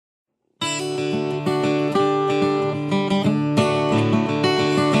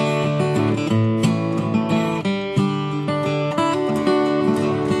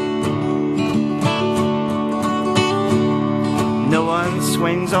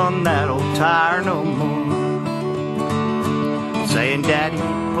springs on that old tire no more, saying, Daddy,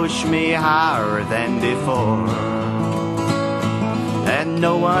 push me higher than before. And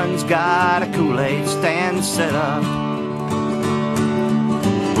no one's got a Kool-Aid stand set up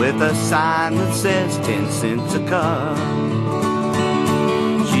with a sign that says 10 cents a cup.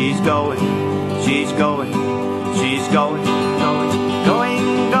 She's going, she's going, she's going,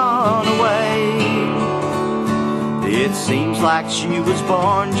 gone away. It seems like she was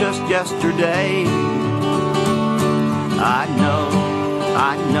born just yesterday. I know,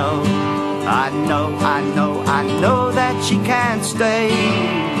 I know, I know, I know, I know that she can't stay.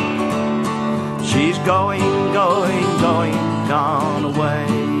 She's going, gone away.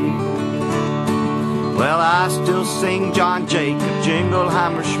 Well, I still sing John Jacob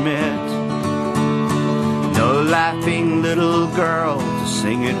Jingleheimer Schmidt. No laughing little girl to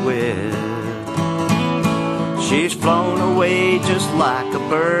sing it with. She's flown away just like a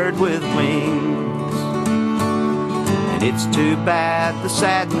bird with wings, and it's too bad the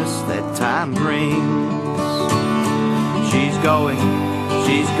sadness that time brings. She's going,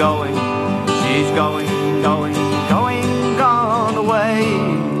 she's going, she's going, gone away.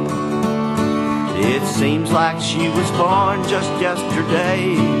 It seems like she was born just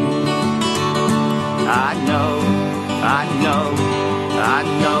yesterday. I know, I know, I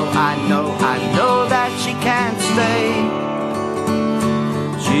know, I know, I know that she can't stay.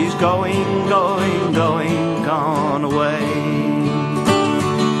 She's going, gone away.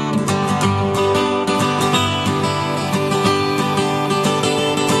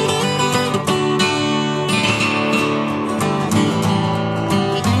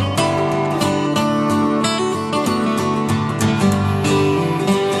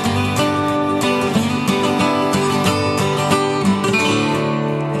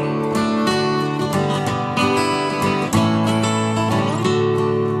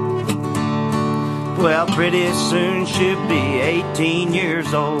 Well, pretty soon she'll be 18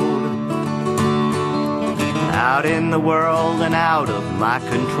 years old, out in the world and out of my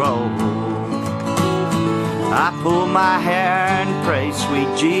control. I pull my hair and pray,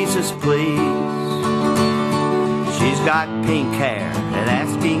 sweet Jesus, please. She's got pink hair and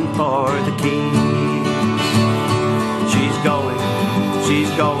asking for the keys. She's going,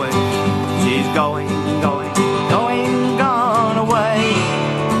 she's going, she's going, gone away.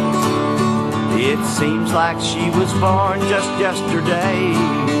 It seems like she was born just yesterday.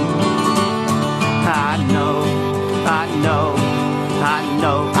 I know, I know, I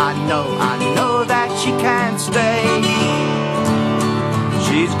know, I know, I know that she can't stay.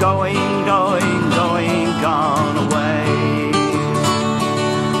 She's going, gone away.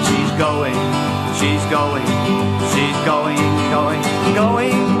 She's going, she's going, she's going,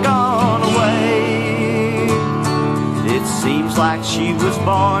 gone away. It seems like she was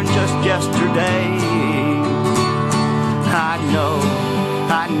born just yesterday. I know,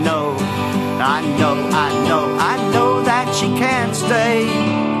 I know, I know, I know, I know that she can't stay.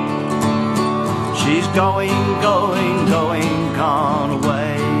 She's going, gone.